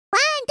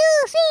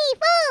3,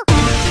 4.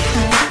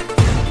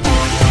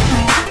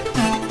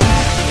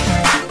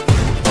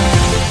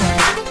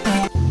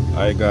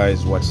 Hi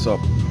guys, what's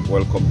up?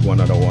 Welcome to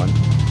another one.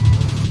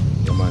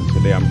 Yeah man,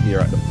 today I'm here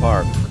at the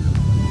park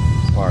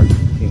in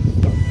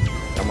Kingston.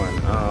 Yeah man,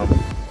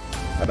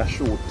 had a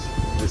shoot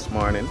this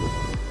morning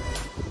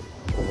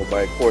over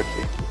by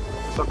Courtly.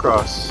 It's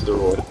across the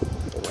road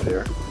over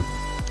there.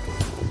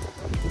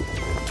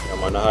 Yeah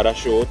man, I had a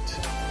shoot,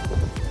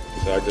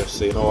 so I just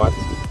say, you know what,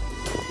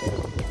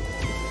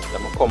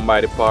 I'm gonna come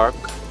by the park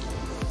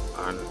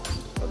and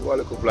I'll do a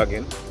little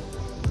vlogging,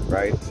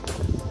 right?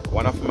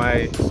 One of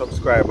my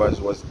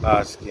subscribers was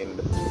asking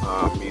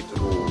me to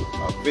do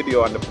a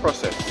video on the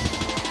process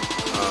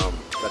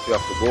that you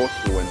have to go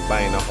through when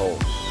buying a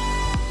house,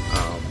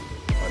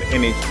 or the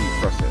NHT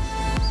process,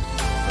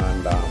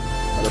 and I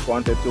just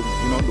wanted to,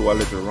 you know, do a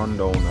little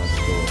rundown as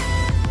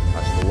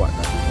to what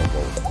that is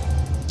about.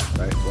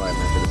 Right? So I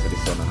mentioned that the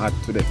sun is hot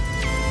today.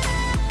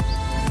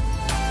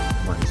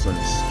 Man, the sun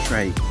is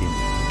striking.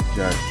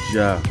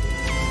 Ja.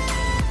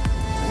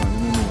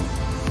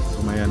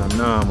 So my hand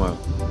normal.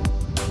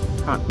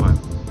 Hot man.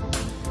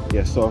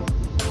 Yeah, so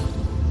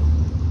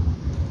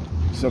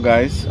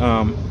guys,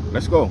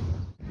 let's go.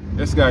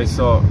 Yes guys,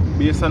 so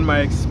based on my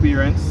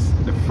experience,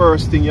 the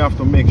first thing you have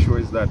to make sure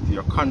is that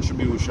your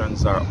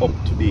contributions are up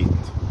to date,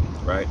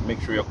 right?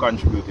 Make sure you're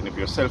contributing. If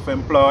you're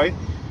self-employed,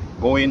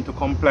 go into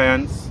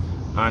compliance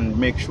and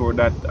make sure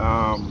that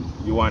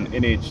you want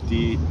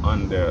NHT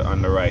on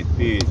the right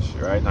page,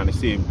 right? On the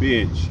same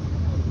page,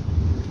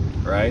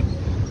 right?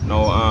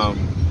 Now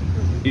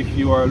if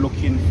you are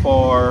looking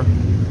for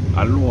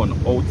a loan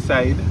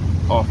outside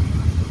of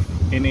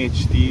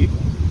NHT,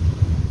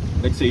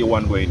 let's say you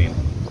want going in,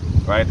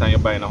 right, and you're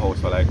buying a house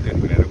for like 10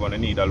 million, you're going to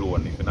need a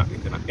loan if you're not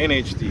getting an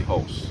NHT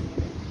house.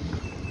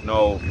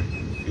 Now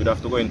you'd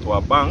have to go into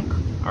a bank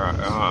or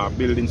a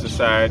building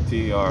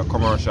society or a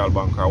commercial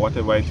bank or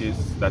whatever it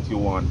is that you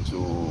want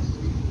to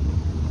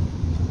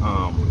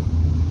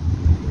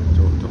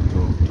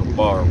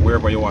borrow,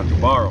 wherever you want to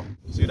borrow.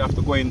 So you'd have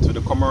to go into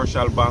the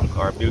commercial bank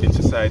or building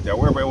society or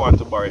wherever you want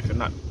to borrow if you're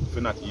not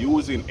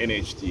using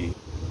NHT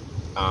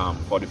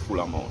for the full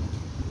amount.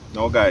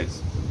 Now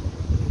guys,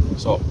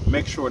 so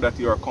make sure that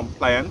you are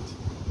compliant,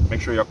 make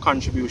sure your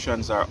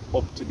contributions are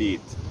up to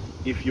date.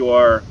 If you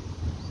are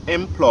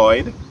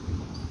employed,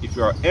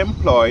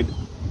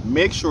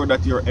 make sure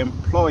that your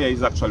employer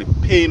is actually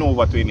paying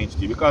over to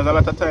NHT, because a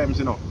lot of times,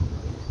 you know,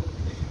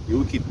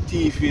 you keep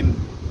thieving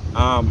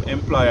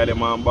employer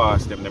them and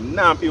boss them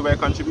not pay over your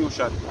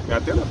contribution. I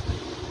tell you,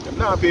 them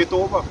not pay it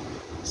over.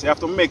 So you have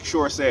to make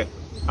sure, say,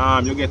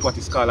 you get what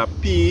is called a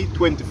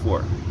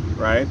P24,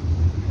 right?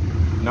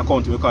 In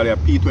accounting we call it a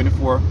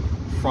P24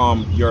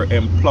 from your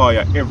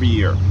employer every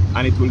year,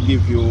 and it will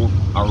give you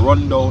a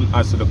rundown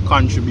as to the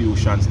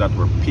contributions that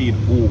were paid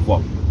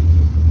over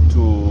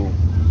to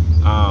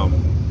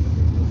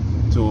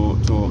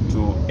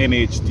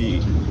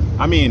NHT.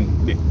 I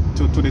mean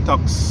to the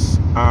tax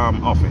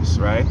office,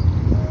 right?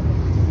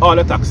 All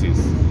the taxes,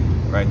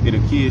 right?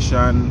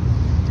 Education,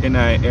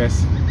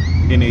 NIS,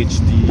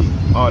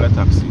 NHT, all the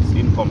taxes,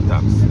 income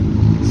tax.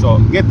 So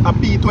get a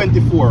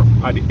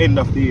P24 at the end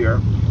of the year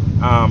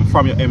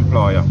from your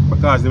employer,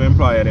 because the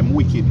employer them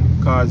wicked.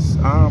 Because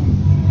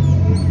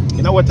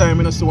in our time,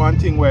 you know, so one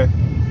thing where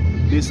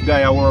this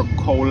guy I work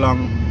how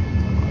long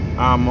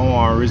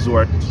on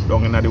resort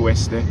down in the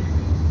west there,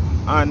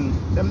 and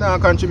them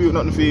not contribute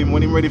nothing for him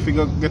when him ready to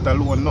get a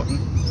loan, nothing,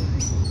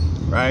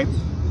 right?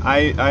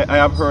 I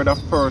have heard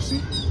of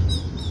person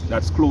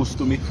that's close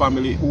to me,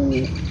 family,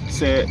 who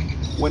say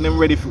when them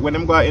ready, when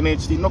them got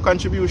NHT, no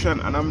contribution.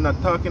 And I'm not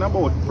talking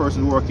about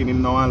person working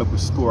in no local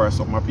store or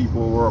something.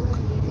 People work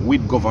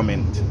with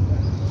government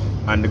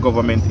and the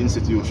government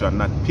institution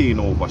not paying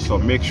over. So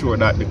make sure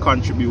that the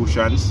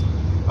contributions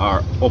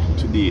are up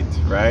to date,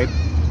 right?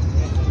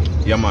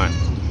 Yeah man.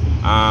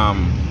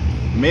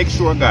 Make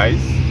sure guys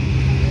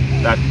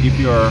that if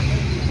you're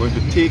going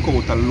to take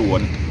out a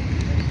loan,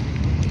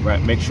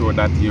 right, make sure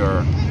that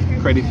your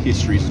credit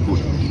history is good.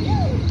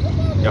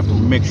 You have to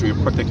make sure you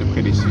protect your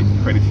credit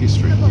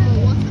history.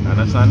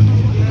 Understand?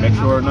 Make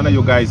sure none of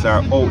you guys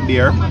are out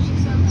there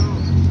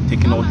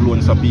taking out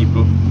loans for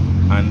people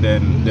and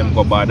then them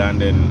go bad, and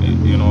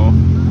then, you know,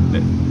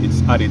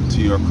 it's added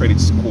to your credit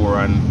score,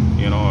 and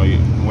you know,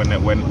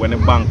 when a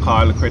bank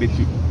call the credit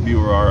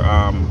bureau or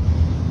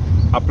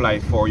apply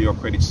for your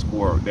credit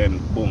score, then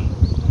boom,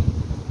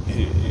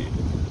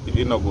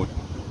 it's not good,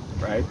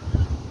 right?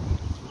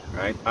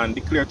 Right? And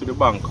declare to the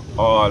bank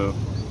all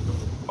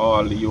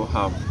you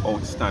have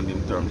outstanding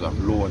in terms of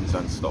loans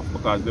and stuff,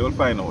 because they will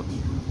find out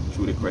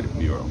through the credit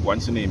bureau.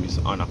 Once your name is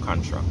on a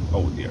contract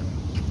out there,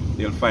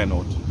 they'll find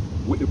out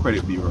with the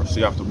credit bureau. So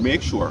you have to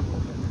make sure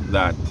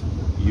that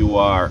you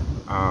are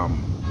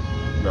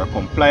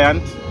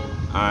compliant,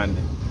 and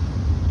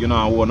you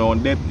know, owe no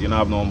debt, you don't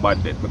have no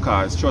bad debt,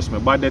 because trust me,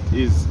 bad debt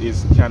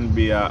can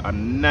be a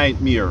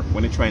nightmare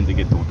when you're trying to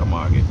get out a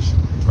mortgage,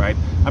 right?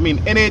 I mean,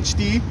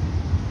 NHT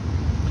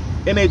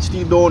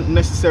don't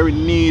necessarily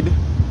need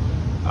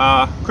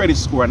credit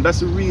score, and that's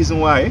the reason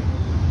why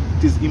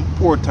it is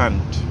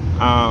important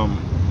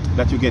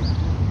that you get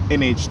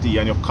NHT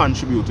and you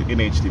contribute to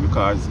NHT,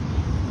 because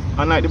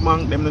unlike the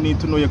bank, them don't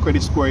need to know your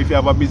credit score. If you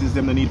have a business,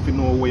 them don't need to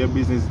know where your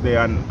business is there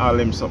and all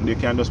them something. They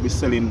can just be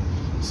selling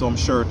some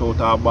shirt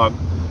out of a bag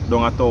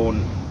down a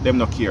town. Them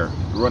not care.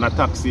 Run a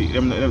taxi,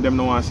 them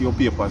don't want to see your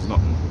papers,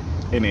 nothing.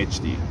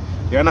 NHT.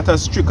 They are not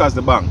as strict as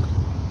the bank.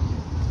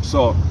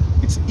 So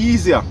it's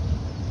easier.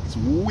 It's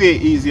way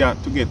easier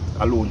to get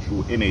a loan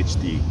through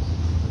NHT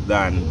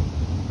than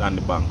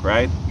the bank,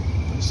 right?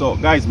 So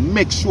guys,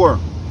 make sure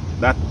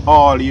that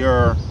all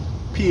your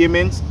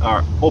payments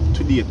are up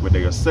to date, whether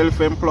you're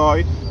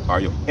self-employed or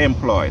you're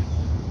employed.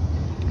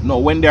 Now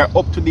when they're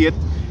up to date,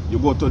 you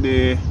go to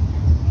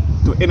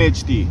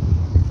NHT,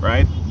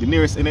 right? The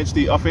nearest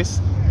NHT office,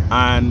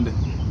 and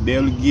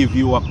they'll give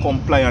you a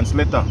compliance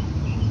letter,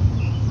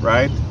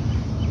 right?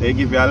 They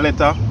give you a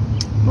letter.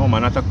 No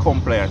man, not a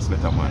compliance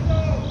letter, man.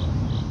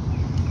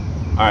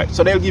 Alright,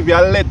 so they'll give you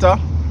a letter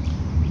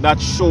that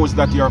shows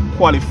that you're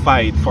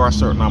qualified for a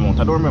certain amount.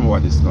 I don't remember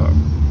what it's called,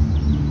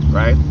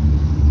 right?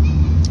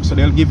 So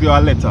they'll give you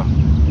a letter.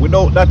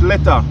 Without that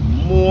letter,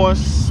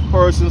 most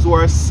persons who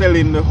are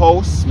selling the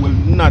house will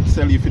not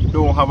sell you if you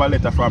don't have a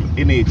letter from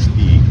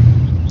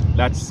NHT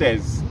that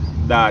says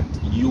that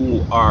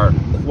you are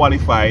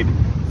qualified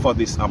for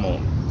this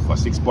amount, for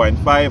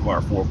 6.5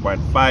 or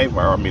 4.5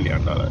 or $1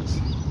 million,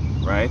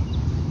 right?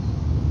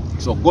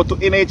 So go to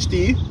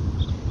NHT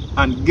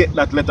and get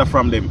that letter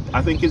from them.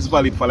 I think it's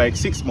valid for like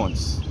 6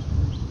 months,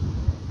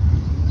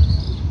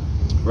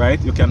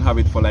 right? You can have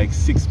it for like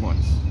 6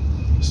 months.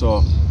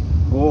 So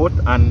go out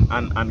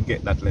and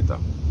get that letter,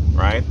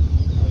 right?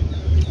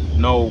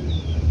 Now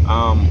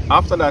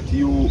after that,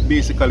 you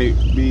basically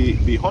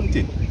be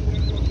hunting,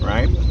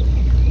 right?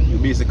 You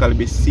basically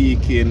be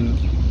seeking,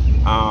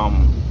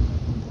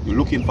 you're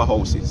looking for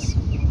houses,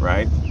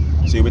 right?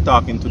 So you'll be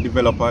talking to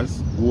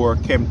developers, GORE,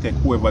 Chemtech,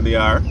 whoever they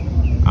are.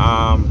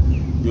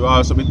 You'll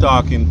also be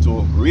talking to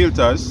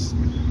realtors,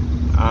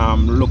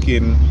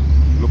 looking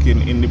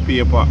in the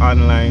paper,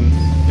 online,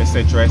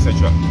 etc.,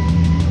 etc.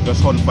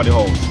 Just hunt for the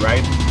house,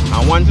 right?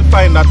 And once you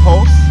find that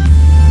house,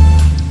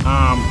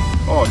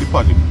 oh,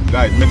 deposit,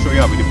 guys, make sure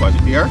you have a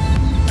deposit here,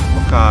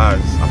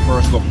 because a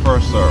first come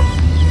first serve,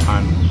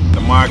 and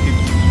the market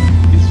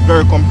is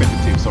very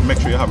competitive, so make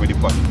sure you have a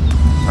deposit.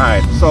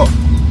 Alright, so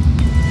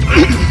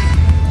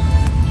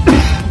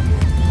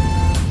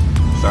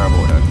sorry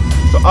about that.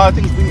 So all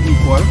things being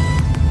equal,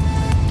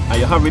 and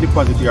you have a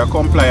deposit, you are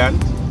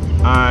compliant,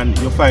 and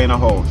you find a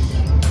house,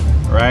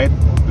 right?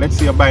 Let's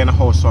say you're buying a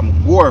house from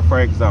GORE, for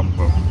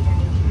example,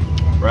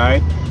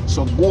 right?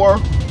 So GORE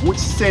would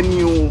send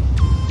you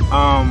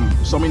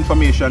some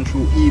information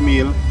through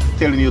email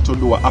telling you to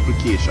do an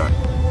application.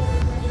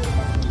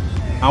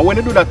 And when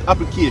you do that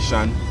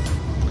application,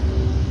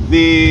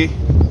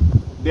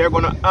 they're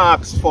gonna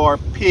ask for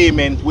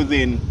payment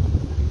within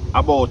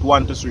about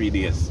 1 to 3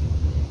 days.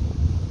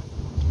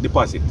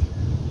 Deposit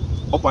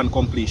upon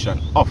completion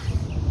of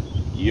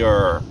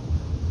your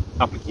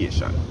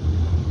application,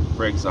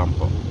 for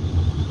example,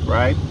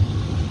 right?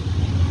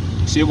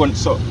 So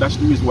that's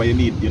the reason why you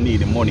need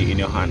the money in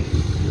your hand,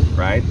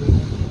 right?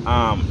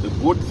 The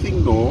good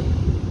thing though,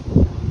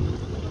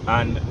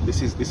 and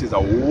this is a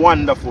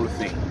wonderful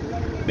thing,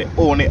 they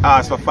only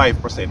ask for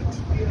 5%.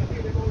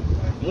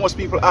 Most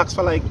people ask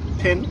for like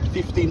 10,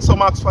 15,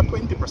 some ask for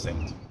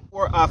 20%,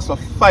 or ask for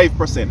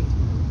 5%,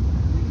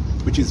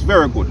 which is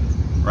very good,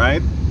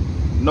 right?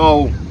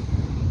 Now,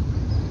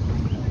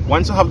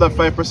 once you have that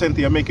 5%,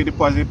 you make a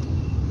deposit,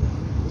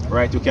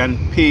 right? You can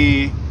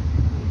pay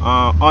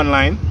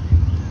online,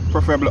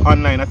 preferably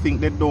online. I think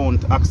they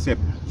don't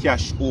accept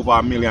cash over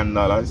 $1 million.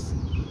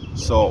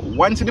 So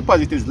once the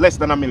deposit is less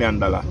than $1 million,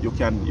 you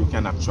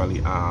can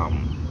actually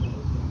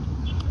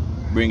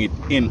bring it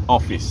in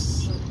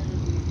office,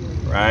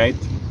 right?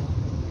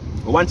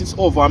 Once it's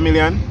over $1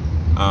 million,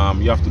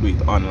 you have to do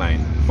it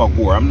online for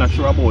GORE. I'm not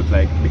sure about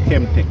like the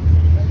Chemtech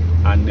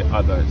and the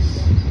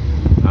others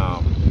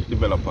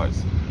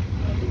developers,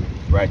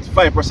 right?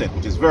 5%,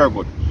 which is very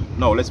good.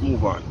 Now let's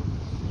move on.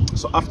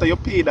 So after you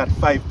pay that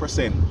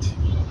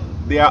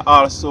 5%, they are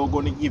also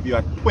going to give you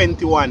a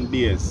 21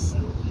 days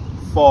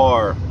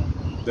for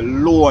the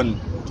loan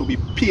to be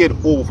paid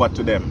over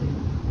to them.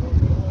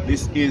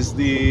 This is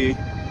the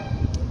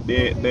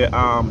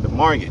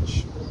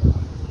mortgage.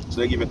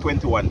 So they give you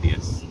 21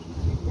 days.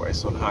 Where it's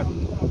so hot.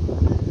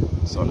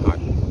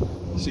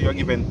 So you're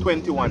given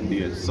 21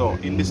 days. So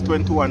in this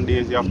 21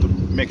 days, you have to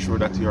make sure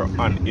that you're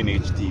on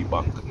NHT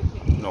bank.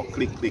 You know,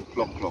 click,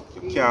 pluck.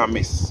 You can't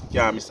miss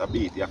a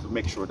beat. You have to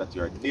make sure that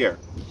you're there,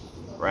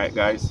 right,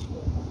 guys?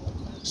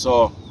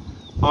 So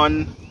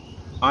on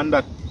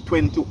that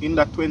 20,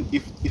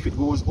 if it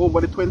goes over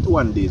the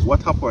 21 days,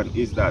 what happened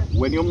is that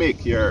when you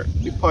make your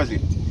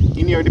deposit,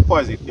 in your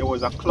deposit, there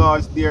was a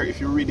clause there, if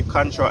you read the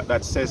contract,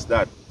 that says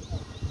that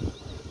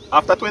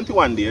after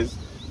 21 days,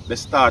 they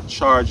start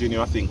charging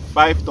you, I think,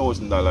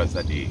 $5,000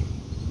 a day.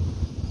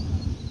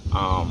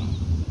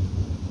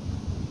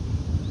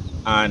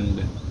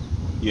 And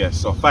yeah,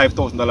 so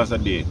 $5,000 a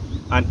day.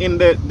 And in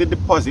the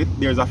deposit,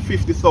 there's a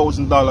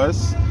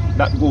 $50,000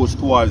 that goes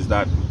towards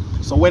that.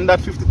 So when that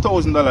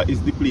 $50,000 is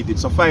depleted,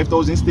 so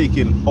 $5,000 is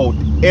taken out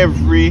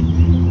every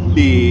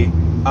day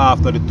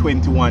after the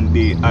 21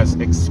 day has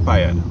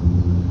expired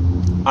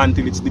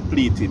until it's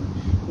depleted.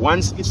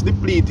 Once it's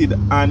depleted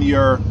and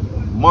your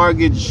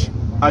mortgage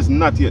has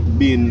not yet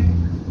been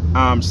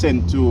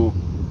sent to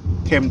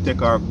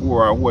Chemtech or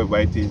GORE or whoever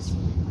it is,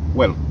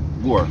 well,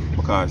 GORE,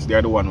 because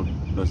they're the one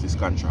who does this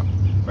contract,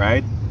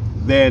 right?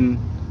 Then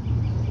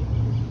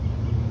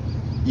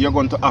you're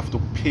going to have to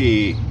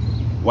pay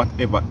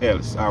whatever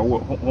else,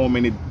 or how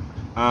many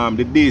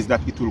the days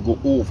that it will go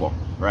over,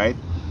 right?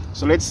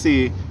 So let's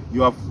say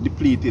you have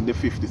depleted the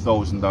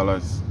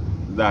 $50,000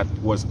 that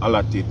was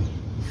allotted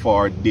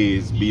for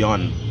days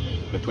beyond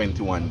the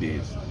 21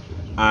 days,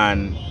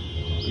 and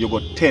you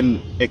got 10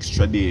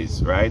 extra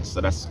days, right? So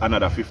that's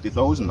another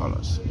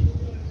 $50,000,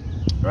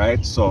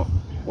 right? So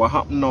what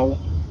happened now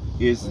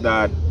is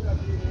that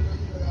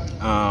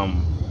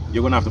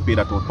you're gonna have to pay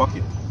that out of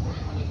pocket,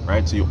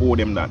 right? So you owe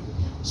them that.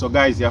 So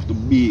guys, you have to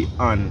be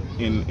on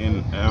in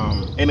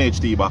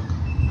NHT back,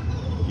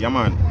 yeah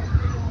man,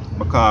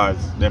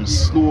 because them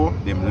slow,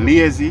 them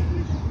lazy,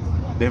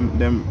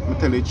 them I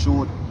tell you the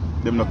truth,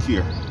 them not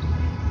care.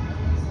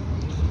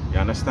 You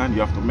understand?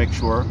 You have to make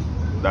sure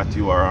that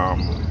you are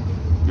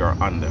you're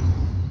on them.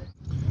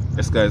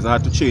 Yes guys, I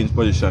had to change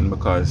position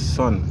because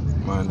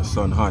the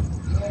sun hot.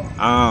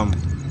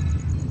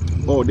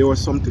 Oh, there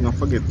was something I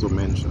forget to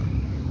mention.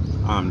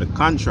 The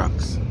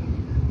contracts.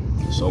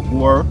 So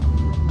GORE,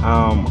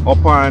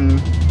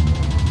 upon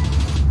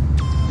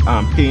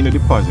paying the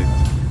deposit,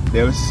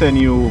 they'll send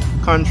you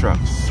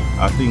contracts.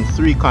 I think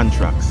 3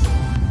 contracts.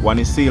 One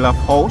is sale of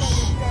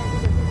house,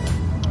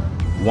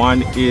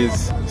 one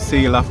is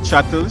sale of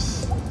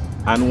chattels,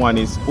 and one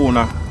is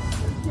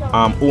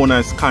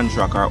owner's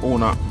contract or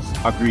owner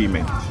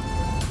agreement,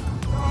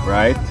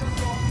 right?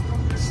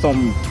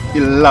 Some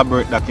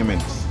elaborate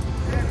documents.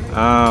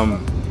 I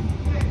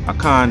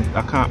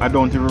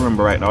don't even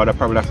remember right now. I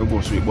probably have to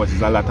go through it, but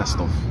it's a lot of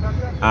stuff.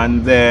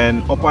 And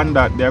then upon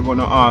that, they're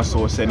gonna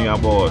also send you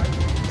about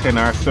 10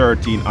 or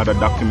 13 other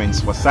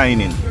documents for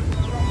signing.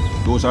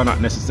 Those are not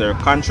necessarily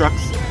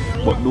contracts,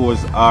 but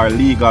those are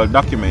legal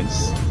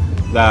documents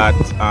that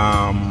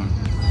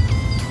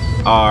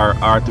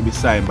are to be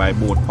signed by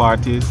both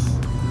parties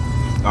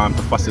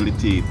to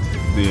facilitate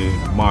the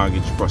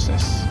mortgage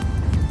process,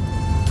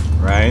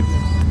 right?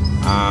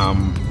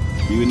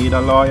 Do you need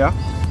a lawyer?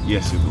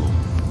 Yes, you do.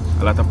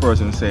 A lot of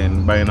persons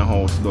saying buying a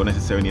house don't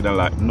necessarily need a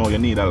lawyer. No, you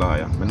need a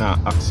lawyer. I'm not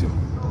ask you.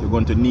 You're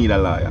going to need a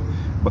lawyer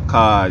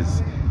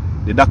because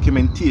the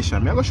documentation.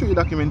 I'm going to show you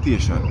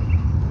documentation.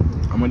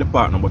 I'm with the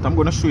partner, but I'm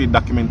going to show you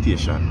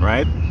documentation,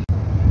 right?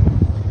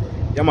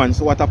 Yeah, man.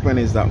 So what happened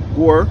is that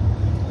GORE,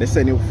 they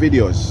send you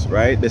videos,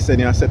 right? They send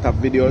you a set of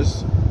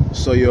videos,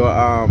 so you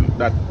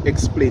that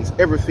explains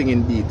everything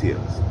in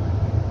details,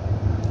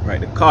 right?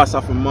 The cost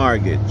of a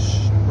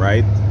mortgage,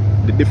 right?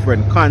 The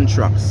different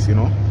contracts, you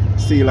know,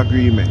 sale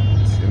agreement,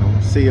 you know,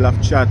 sale of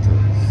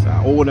chattels,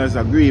 owner's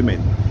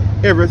agreement,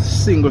 every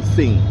single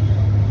thing.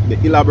 They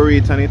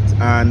elaborate on it,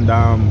 and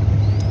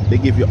they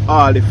give you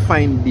all the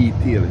fine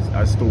details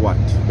as to what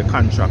the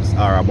contracts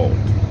are about.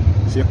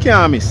 So you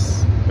can't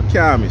miss,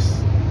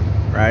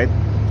 right?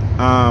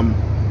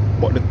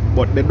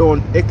 But they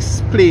don't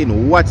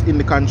explain what's in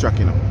the contract,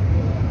 you know.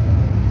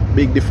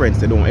 Big difference.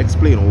 They don't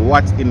explain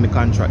what's in the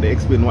contract. They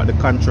explain what the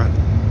contract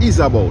is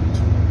about,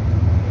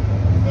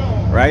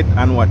 right,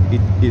 and what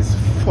it is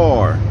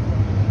for.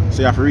 So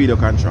you have to read the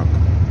contract.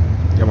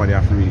 Yeah, man, you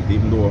have to read it,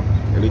 even though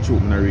the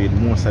truth I read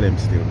most of them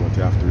still, but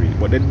you have to read it.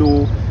 But they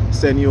do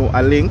send you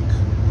a link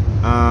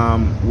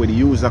with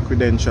user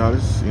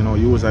credentials, you know,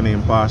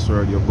 username,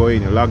 password. You go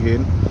in, you log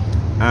in,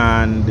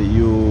 and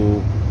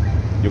you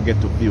get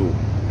to view,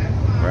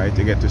 right?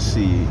 You get to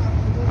see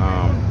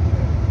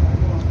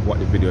what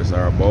the videos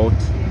are about.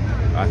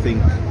 I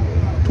think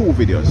 2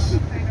 videos.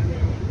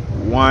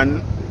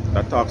 One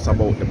that talks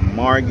about the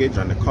mortgage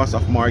and the cost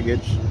of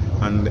mortgage,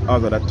 and the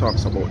other that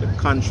talks about the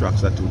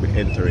contracts that you'll be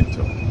entering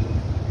into,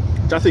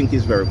 which I think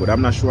is very good.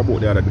 I'm not sure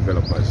about the other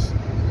developers,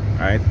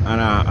 right?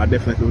 And I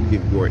definitely would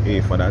give GORE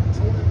A for that.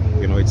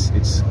 You know,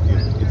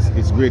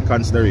 it's great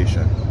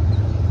consideration,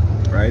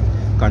 right?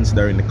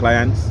 Considering the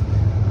clients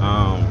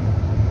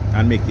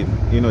and making,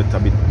 you know, it a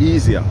bit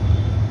easier,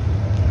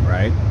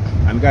 right?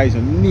 And guys,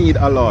 you need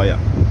a lawyer.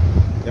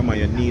 Yeah, man,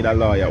 you need a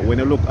lawyer. When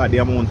you look at the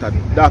amount of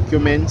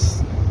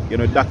documents, you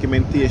know,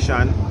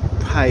 documentation,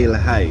 pile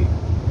high,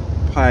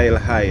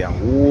 a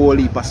whole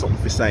heap of something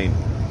for sign.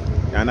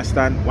 You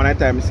understand? One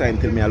time I sign,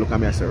 tell me, I look at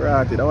me and say,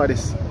 right, what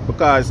is this?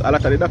 Because a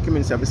lot of the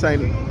documents you have to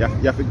sign, you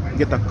have to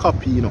get a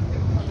copy, you know.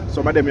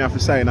 Some of them you have to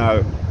sign all,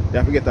 you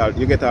have to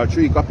get all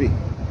 3 copies,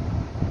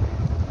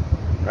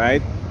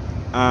 right?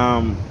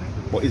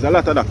 But it's a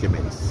lot of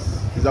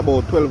documents. It's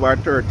about 12 or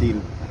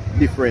 13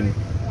 different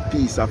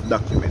pieces of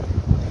document,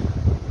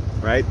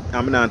 right?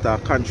 I'm not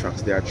talking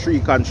contracts. There are 3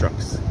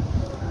 contracts.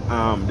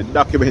 The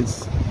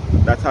documents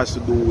that has to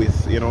do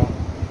with, you know,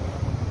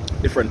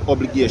 different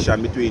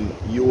obligation between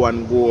you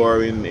and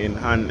GORE in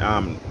hand,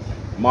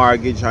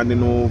 mortgage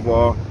handing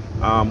over,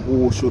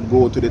 who should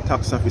go to the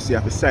tax office, you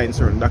have to sign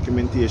certain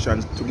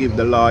documentations to give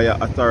the lawyer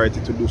authority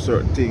to do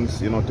certain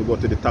things, you know, to go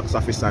to the tax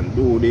office and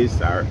do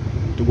this, or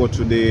to go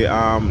to the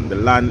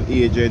land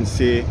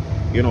agency,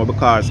 you know,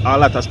 because all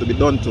that has to be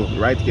done too,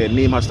 right? Okay,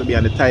 name has to be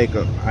on the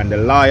title, and the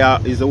lawyer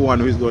is the one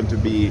who is going to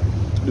be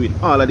doing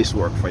all of this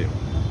work for you,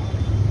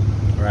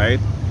 right?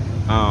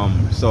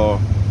 So,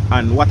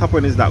 and what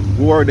happened is that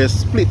GORE, they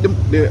split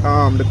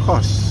the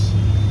costs,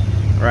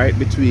 right,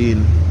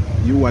 between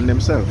you and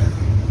themselves,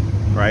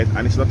 right?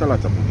 And it's not a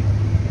lot of money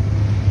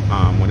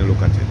when you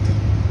look at it.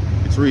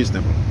 It's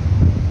reasonable.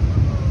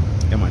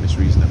 Yeah, man, it's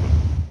reasonable.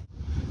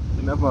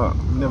 You never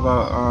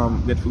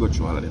get to go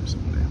through all of them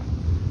someday.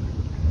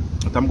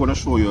 But I'm going to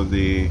show you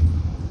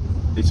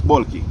it's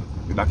bulky,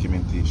 the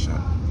documentation,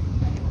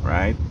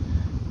 right?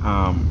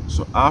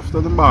 So after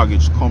the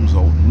mortgage comes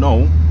out,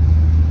 now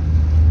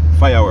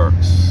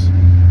fireworks.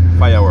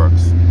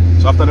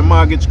 So after the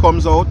mortgage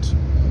comes out,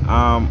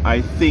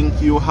 I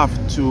think you have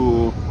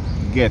to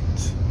get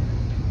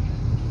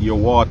your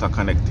water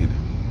connected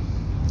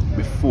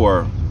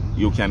before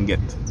you can get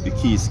the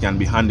keys can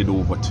be handed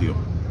over to you,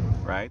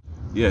 right?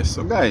 Yes.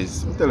 So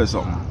guys, I'll tell you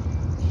something.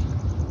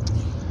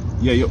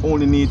 Yeah, you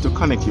only need to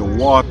connect your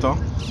water.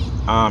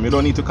 You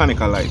don't need to connect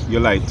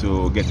your light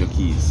to get your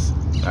keys,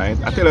 right?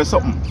 I tell you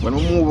something. When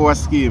we move our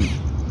scheme,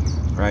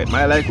 right,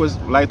 my light was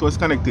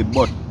connected,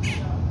 but I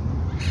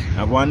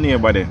have one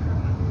neighbor there,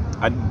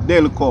 a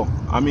Delco,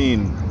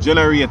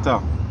 generator,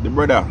 the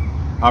brother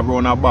have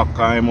run a back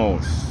of him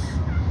house,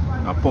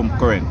 a pump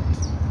current.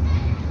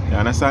 You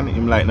understand?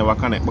 Him light never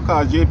connect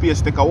because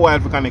GPS take a while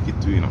to connect it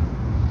to, you know.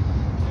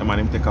 Yeah, man,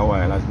 him take a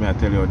while, as me I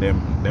tell you,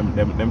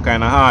 them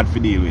kind of hard to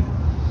deal with.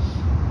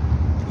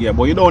 Yeah,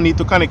 but you don't need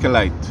to connect a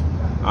light.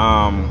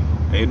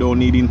 You don't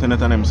need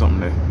internet and them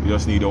something there. You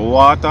just need your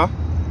water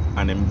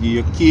and them give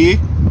you key.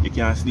 You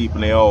can sleep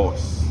in the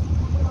house.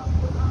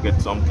 Get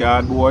some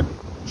cardboard,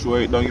 throw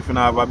it down if you don't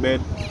have a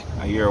bed,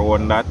 and you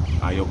run that,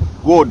 and you're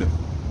good,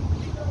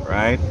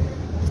 right?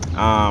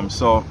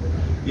 So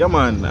yeah,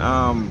 man,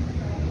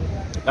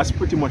 that's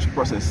pretty much the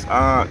process.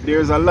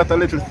 There's a lot of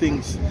little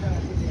things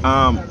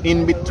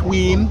in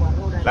between,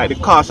 like the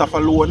cost of a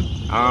loan,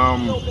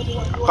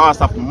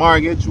 cost of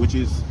mortgage, which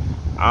is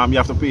you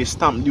have to pay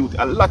stamp duty,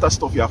 a lot of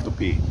stuff you have to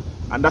pay,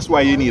 and that's why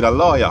you need a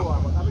lawyer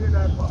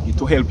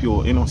to help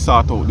you, you know,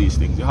 sort out these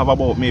things. You have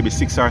about maybe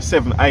 6 or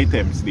 7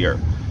 items there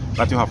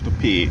that you have to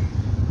pay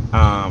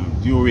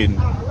during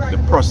the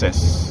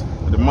process,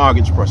 the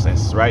mortgage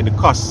process, right? The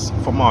costs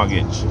for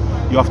mortgage,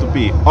 you have to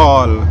pay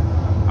all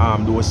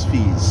those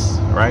fees,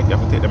 right? You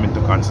have to take them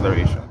into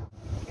consideration.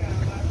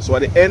 So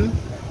at the end,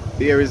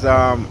 there is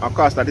a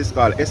cost that is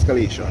called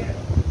escalation,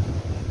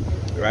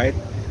 right?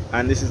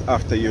 And this is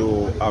after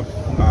you have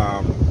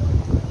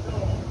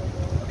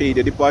paid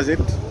the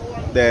deposit.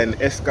 Then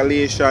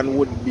escalation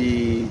would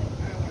be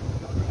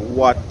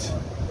what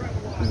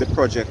the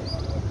project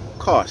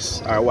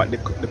costs, or what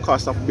the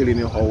cost of building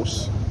your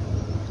house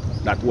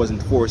that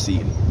wasn't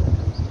foreseen,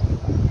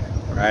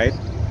 right?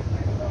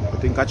 I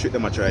think I treat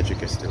them a try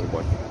tricky still,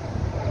 but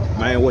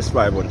mine was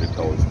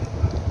 500,000.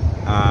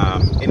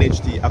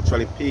 NHT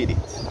actually paid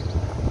it.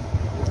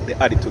 They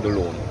add it to the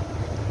loan,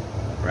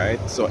 right?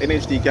 So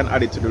NHT can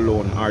add it to the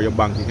loan, or your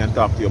bank, you can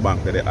talk to your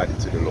bank that they add it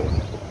to the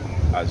loan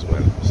as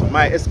well. So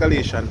my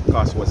escalation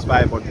cost was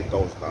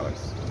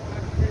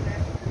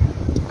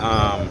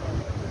 $500,000.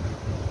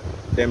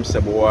 Them say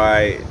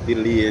boy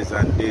delays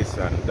and this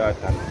and that,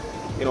 and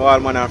you know, all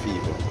manner of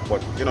people,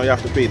 but you know, you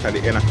have to pay it at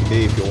the end of the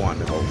day if you want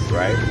the house,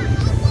 right?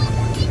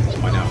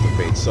 Man, you have to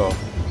pay it. So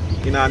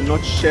in a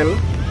nutshell,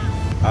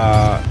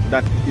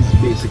 that is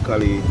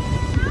basically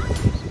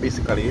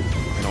it,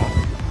 you know.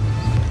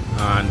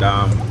 And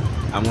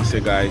I must say,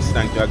 guys,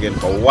 thank you again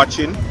for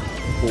watching.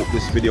 Hope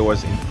this video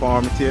was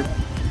informative,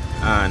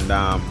 and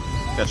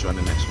catch you on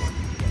the next one.